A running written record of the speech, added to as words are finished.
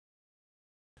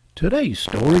Today's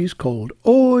story is called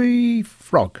Oi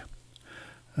Frog,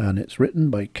 and it's written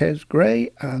by Kes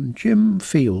Gray and Jim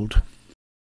Field.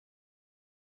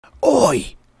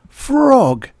 Oi,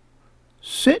 frog,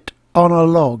 sit on a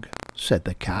log, said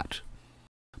the cat.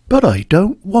 But I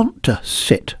don't want to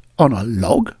sit on a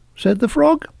log, said the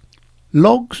frog.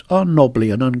 Logs are knobbly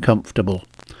and uncomfortable,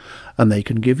 and they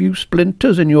can give you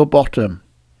splinters in your bottom.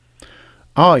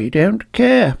 I don't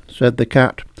care, said the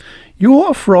cat.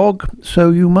 You're a frog, so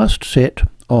you must sit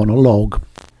on a log.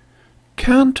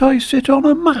 Can't I sit on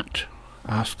a mat?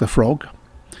 Asked the frog.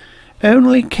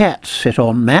 Only cats sit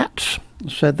on mats,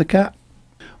 said the cat.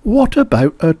 What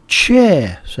about a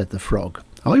chair? Said the frog.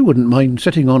 I wouldn't mind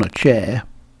sitting on a chair.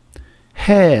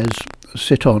 Hares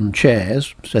sit on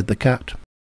chairs, said the cat.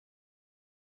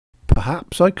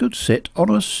 Perhaps I could sit on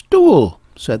a stool,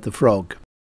 said the frog.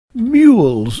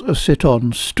 Mules sit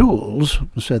on stools,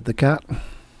 said the cat.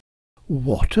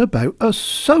 What about a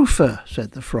sofa?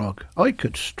 Said the frog. I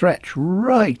could stretch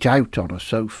right out on a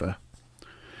sofa.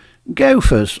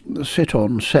 Gophers sit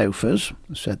on sofas,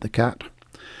 said the cat.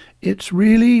 It's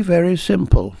really very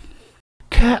simple.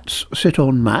 Cats sit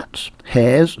on mats,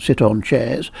 hares sit on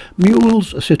chairs,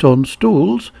 mules sit on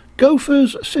stools,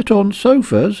 gophers sit on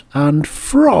sofas, and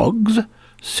frogs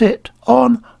sit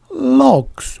on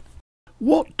logs.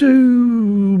 What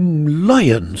do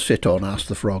lions sit on? Asked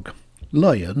the frog.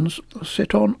 Lions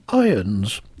sit on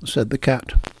irons, said the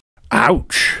cat.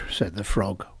 Ouch, said the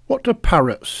frog. What do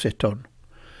parrots sit on?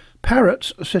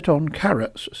 Parrots sit on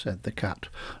carrots, said the cat.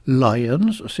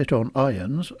 Lions sit on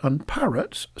irons, and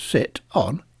parrots sit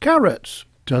on carrots.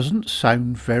 Doesn't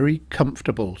sound very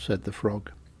comfortable, said the frog.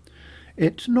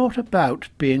 It's not about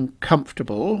being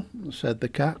comfortable, said the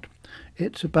cat.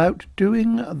 It's about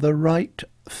doing the right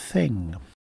thing.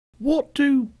 What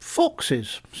do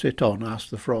foxes sit on?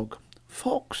 Asked the frog.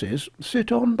 Foxes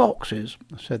sit on boxes,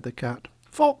 said the cat.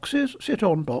 Foxes sit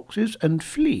on boxes, and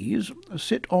fleas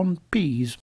sit on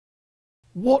peas.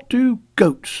 What do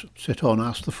goats sit on?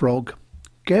 Asked the frog.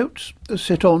 Goats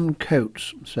sit on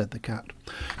coats, said the cat.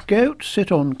 Goats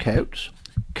sit on coats,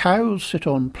 cows sit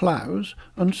on ploughs,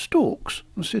 and storks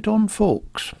sit on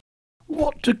forks.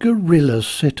 What do gorillas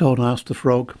sit on? Asked the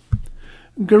frog.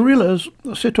 Gorillas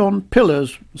sit on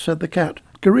pillars, said the cat.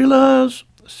 Gorillas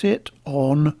sit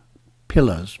on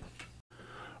pillars.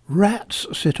 Rats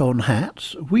sit on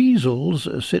hats, weasels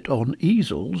sit on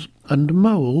easels, and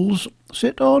moles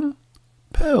sit on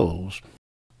poles.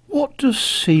 What do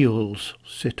seals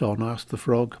sit on? Asked the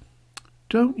frog.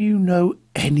 Don't you know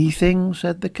anything?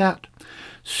 Said the cat.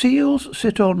 Seals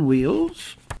sit on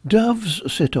wheels, doves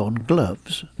sit on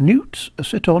gloves, newts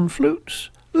sit on flutes,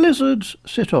 lizards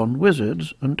sit on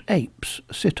wizards, and apes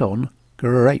sit on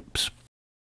grapes.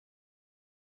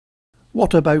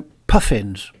 What about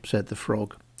puffins? Said the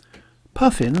frog.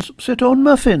 Puffins sit on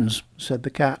muffins, said the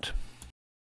cat.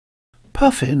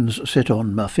 Puffins sit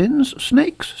on muffins,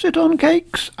 snakes sit on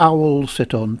cakes, owls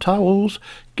sit on towels,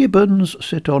 gibbons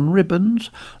sit on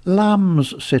ribbons,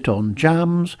 lambs sit on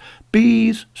jams,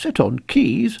 bees sit on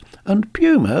keys, and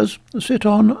pumas sit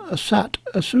on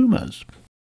sat-asumas.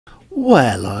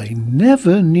 Well, I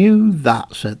never knew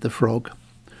that, said the frog.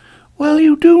 Well,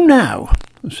 you do now,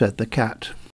 said the cat.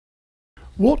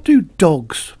 What do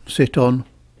dogs sit on?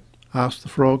 Asked the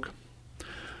frog.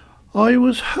 I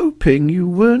was hoping you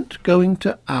weren't going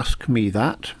to ask me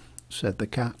that, said the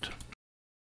cat.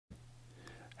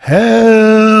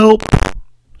 Help,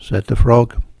 said the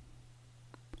frog.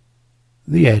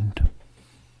 The end.